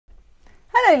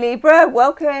Hello Libra,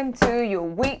 welcome to your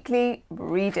weekly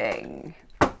reading.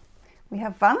 We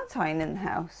have Valentine in the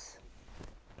house.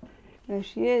 There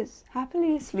she is,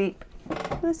 happily asleep.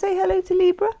 Want to say hello to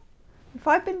Libra? If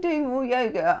I'd been doing more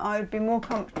yoga, I would be more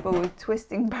comfortable with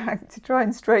twisting back to try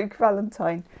and stroke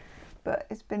Valentine. But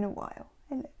it's been a while.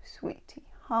 Hello, sweetie.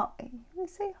 Hi. Want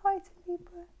to say hi to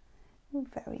Libra? I'm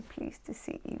very pleased to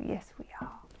see you. Yes, we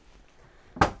are.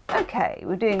 Okay,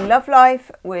 we're doing love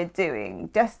life, we're doing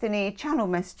destiny, channel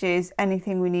messages,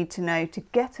 anything we need to know to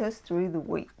get us through the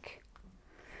week.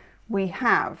 We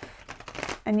have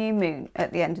a new moon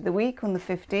at the end of the week on the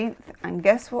 15th, and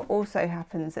guess what also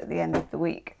happens at the end of the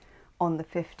week on the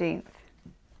 15th?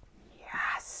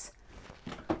 Yes!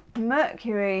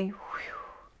 Mercury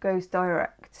goes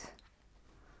direct.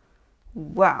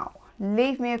 Wow.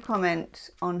 Leave me a comment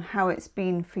on how it's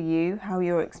been for you, how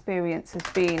your experience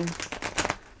has been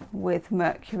with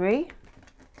Mercury.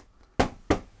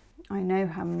 I know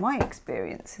how my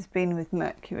experience has been with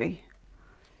Mercury.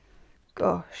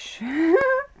 Gosh,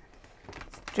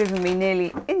 it's driven me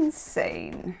nearly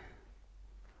insane.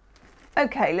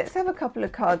 Okay, let's have a couple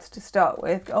of cards to start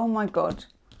with. Oh my God.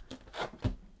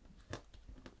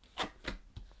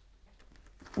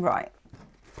 Right.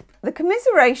 The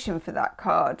commiseration for that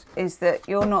card is that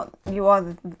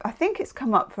I think it's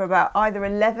come up for about either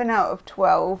 11 out of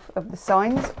 12 of the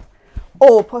signs,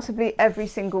 or possibly every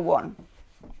single one.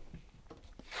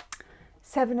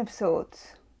 Seven of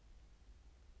Swords.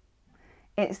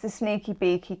 It's the sneaky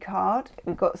beaky card.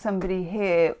 We've got somebody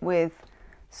here with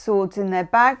swords in their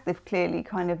bag. They've clearly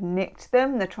kind of nicked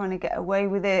them. They're trying to get away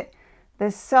with it.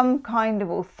 There's some kind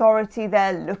of authority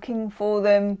there looking for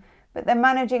them, but they're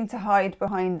managing to hide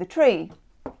behind the tree.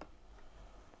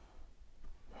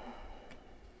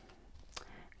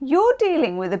 You're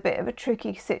dealing with a bit of a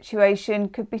tricky situation,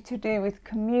 could be to do with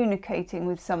communicating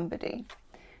with somebody.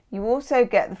 You also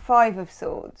get the Five of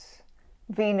Swords,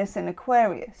 Venus and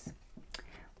Aquarius.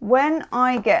 When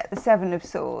I get the Seven of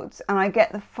Swords and I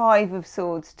get the Five of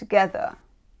Swords together,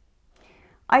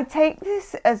 I take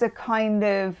this as a kind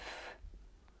of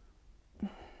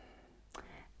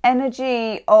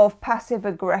energy of passive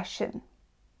aggression.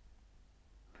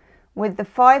 With the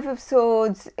Five of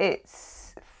Swords,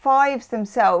 fives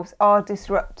themselves are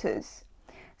disruptors.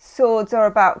 Swords are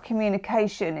about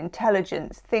communication,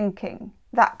 intelligence, thinking,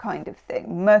 that kind of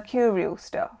thing, mercurial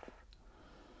stuff.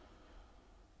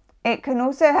 It can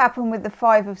also happen with the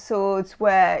Five of Swords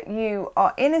where you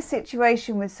are in a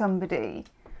situation with somebody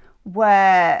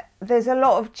where there's a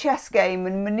lot of chess game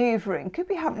and manoeuvring. Could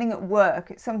be happening at work.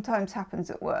 It sometimes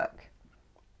happens at work.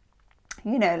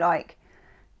 You know, like,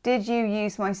 did you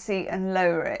use my seat and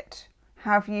lower it?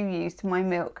 Have you used my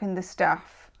milk in the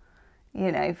staff,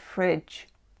 you know, fridge?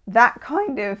 That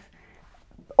kind of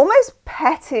almost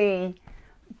petty,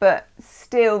 but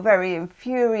still very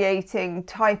infuriating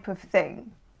type of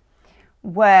thing,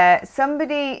 where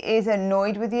somebody is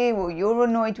annoyed with you or you're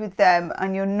annoyed with them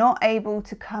and you're not able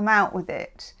to come out with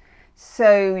it.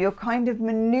 So you're kind of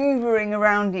manoeuvring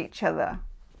around each other.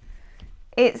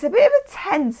 It's a bit of a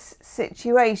tense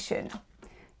situation.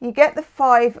 You get the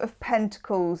Five of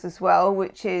Pentacles as well,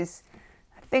 which is,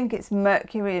 I think it's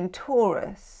Mercury and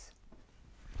Taurus.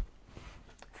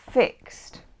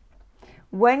 Fixed.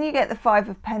 When you get the Five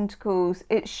of Pentacles,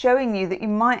 it's showing you that you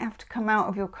might have to come out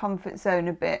of your comfort zone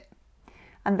a bit.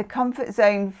 And the comfort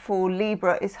zone for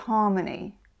Libra is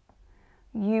harmony.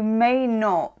 It may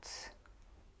not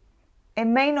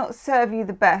serve you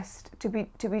the best to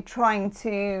be trying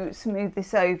to smooth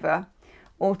this over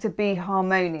or to be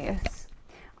harmonious.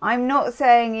 I'm not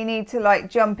saying you need to like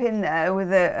jump in there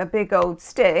with a big old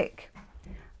stick,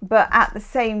 but at the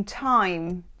same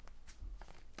time,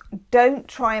 don't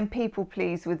try and people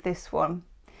please with this one.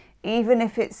 Even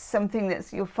if it's something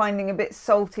that you're finding a bit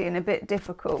salty and a bit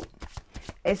difficult.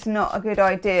 It's not a good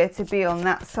idea to be on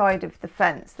that side of the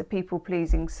fence, the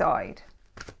people-pleasing side.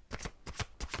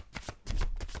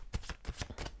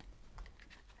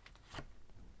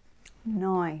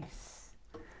 Nice.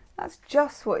 That's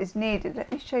just what is needed.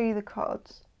 Let me show you the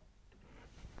cards.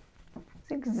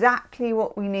 It's exactly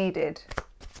what we needed.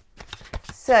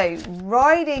 So,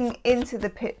 riding into the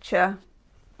picture,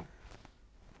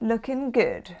 looking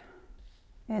good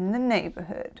in the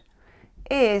neighbourhood,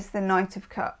 is the Knight of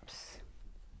Cups.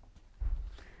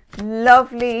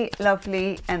 Lovely,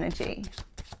 lovely energy.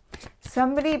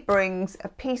 Somebody brings a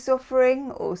peace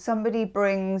offering, or somebody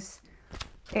brings,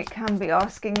 it can be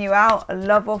asking you out, a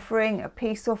love offering, a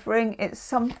peace offering. It's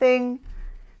something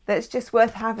that's just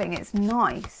worth having. It's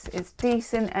nice. It's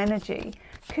decent energy.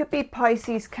 Could be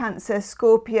Pisces, Cancer,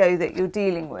 Scorpio that you're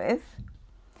dealing with.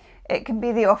 It can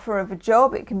be the offer of a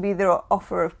job, it can be the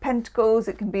offer of pentacles,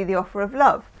 it can be the offer of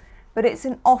love. But it's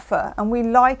an offer, and we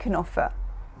like an offer.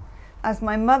 As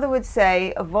my mother would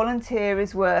say, a volunteer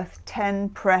is worth 10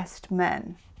 pressed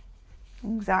men.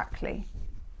 Exactly.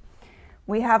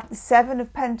 We have the Seven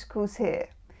of Pentacles here.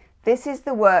 This is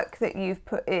the work that you've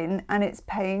put in and it's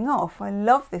paying off. I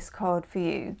love this card for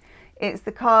you. It's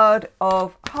the card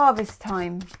of harvest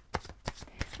time.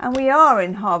 And we are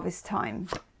in harvest time.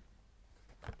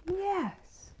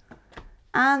 Yes.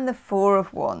 And the Four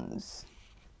of Wands.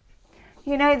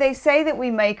 You know, they say that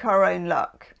we make our own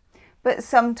luck. But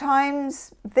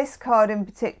sometimes, this card in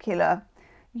particular,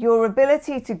 your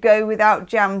ability to go without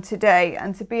jam today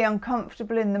and to be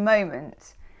uncomfortable in the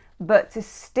moment, but to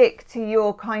stick to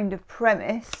your kind of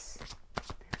premise,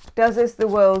 does us the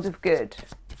world of good.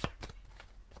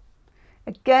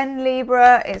 Again,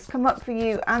 Libra, it's come up for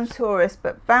you and Taurus,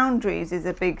 but boundaries is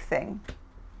a big thing.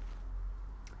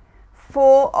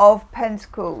 Four of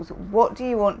Pentacles, what do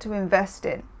you want to invest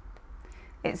in?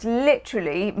 It's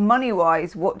literally,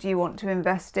 money-wise, what do you want to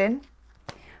invest in?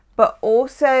 But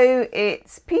also,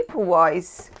 it's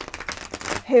people-wise,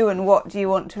 who and what do you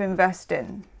want to invest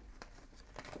in?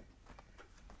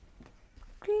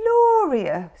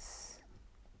 Glorious.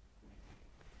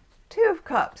 Two of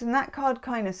Cups, and that card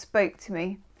kind of spoke to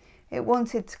me. It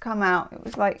wanted to come out. It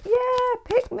was like, yeah,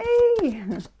 pick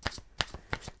me.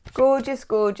 Gorgeous,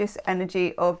 gorgeous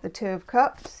energy of the Two of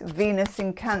Cups. Venus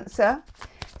in Cancer.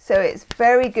 So it's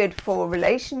very good for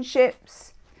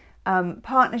relationships,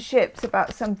 partnerships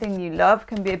about something you love.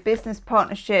 Can be a business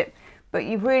partnership, but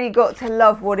you've really got to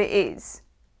love what it is.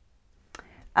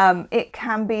 It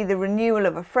can be the renewal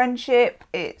of a friendship.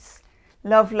 It's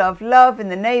love, love, love in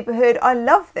the neighborhood. I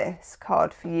love this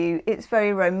card for you. It's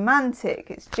very romantic.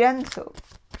 It's gentle.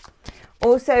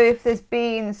 Also, if there's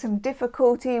been some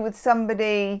difficulty with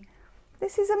somebody,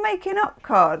 this is a making up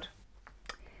card.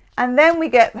 And then we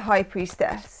get the High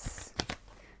Priestess.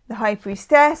 The High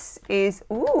Priestess is,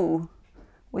 ooh,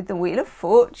 with the Wheel of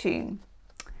Fortune.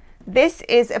 This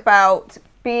is about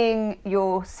being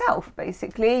yourself,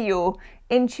 basically, your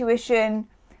intuition,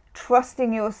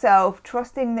 trusting yourself,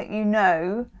 trusting that you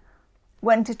know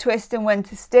when to twist and when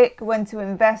to stick, when to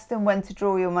invest and when to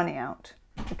draw your money out,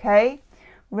 okay?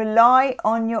 Rely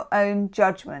on your own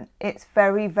judgment. It's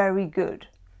very, very good.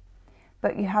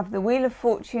 But you have the Wheel of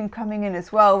Fortune coming in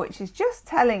as well, which is just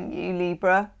telling you,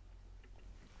 Libra,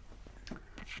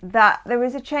 that there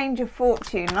is a change of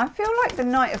fortune. And I feel like the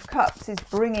Knight of Cups is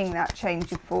bringing that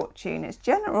change of fortune. It's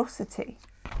generosity.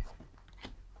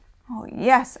 Oh,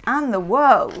 yes, and the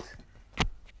World.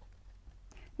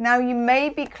 Now, you may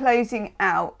be closing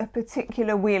out a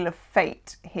particular Wheel of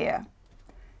Fate here.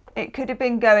 It could have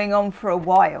been going on for a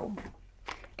while.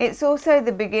 It's also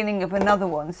the beginning of another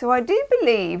one. So I do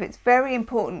believe it's very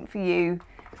important for you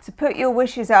to put your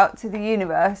wishes out to the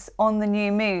universe on the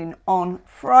new moon on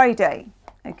Friday.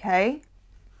 Okay?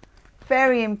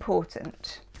 Very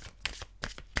important.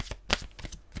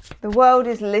 The world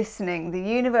is listening. The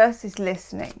universe is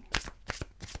listening.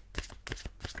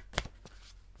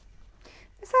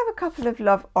 Let's have a couple of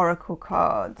love oracle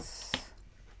cards.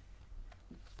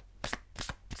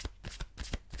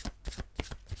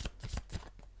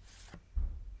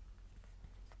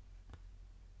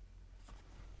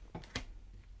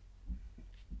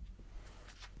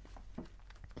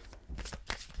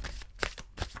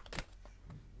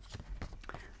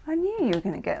 I knew you were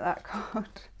going to get that card.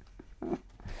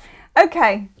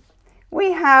 Okay,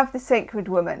 we have the Sacred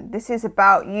Woman. This is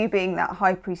about you being that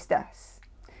High Priestess.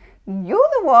 You're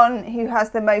the one who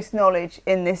has the most knowledge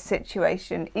in this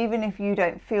situation, even if you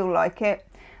don't feel like it.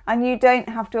 And you don't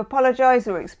have to apologise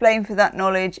or explain for that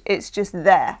knowledge. It's just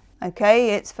there,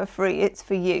 okay? It's for free. It's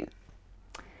for you.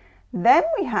 Then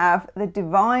we have the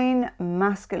Divine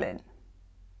Masculine.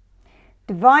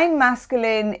 Divine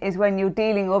Masculine is when you're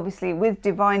dealing, obviously, with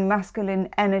Divine Masculine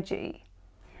energy.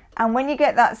 And when you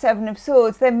get that Seven of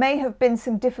Swords, there may have been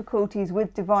some difficulties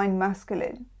with Divine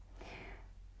Masculine.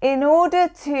 In order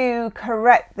to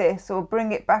correct this or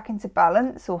bring it back into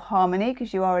balance or harmony,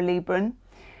 because you are a Libran,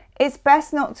 it's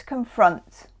best not to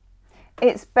confront.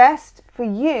 It's best for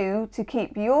you to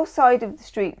keep your side of the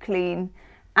street clean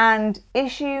and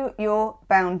issue your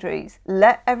boundaries.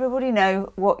 Let everybody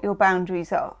know what your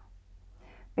boundaries are.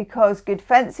 Because good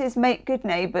fences make good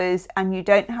neighbours, and you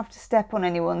don't have to step on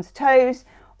anyone's toes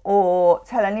or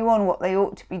tell anyone what they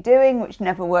ought to be doing, which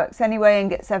never works anyway and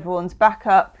gets everyone's back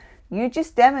up. You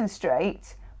just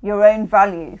demonstrate your own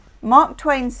value. Mark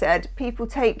Twain said, people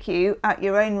take you at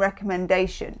your own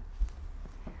recommendation.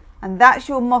 And that's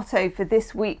your motto for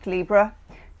this week, Libra.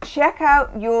 check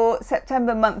out your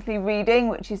September monthly reading,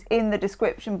 which is in the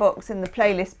description box in the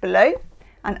playlist below,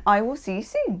 and I will see you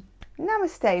soon.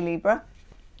 Namaste, Libra.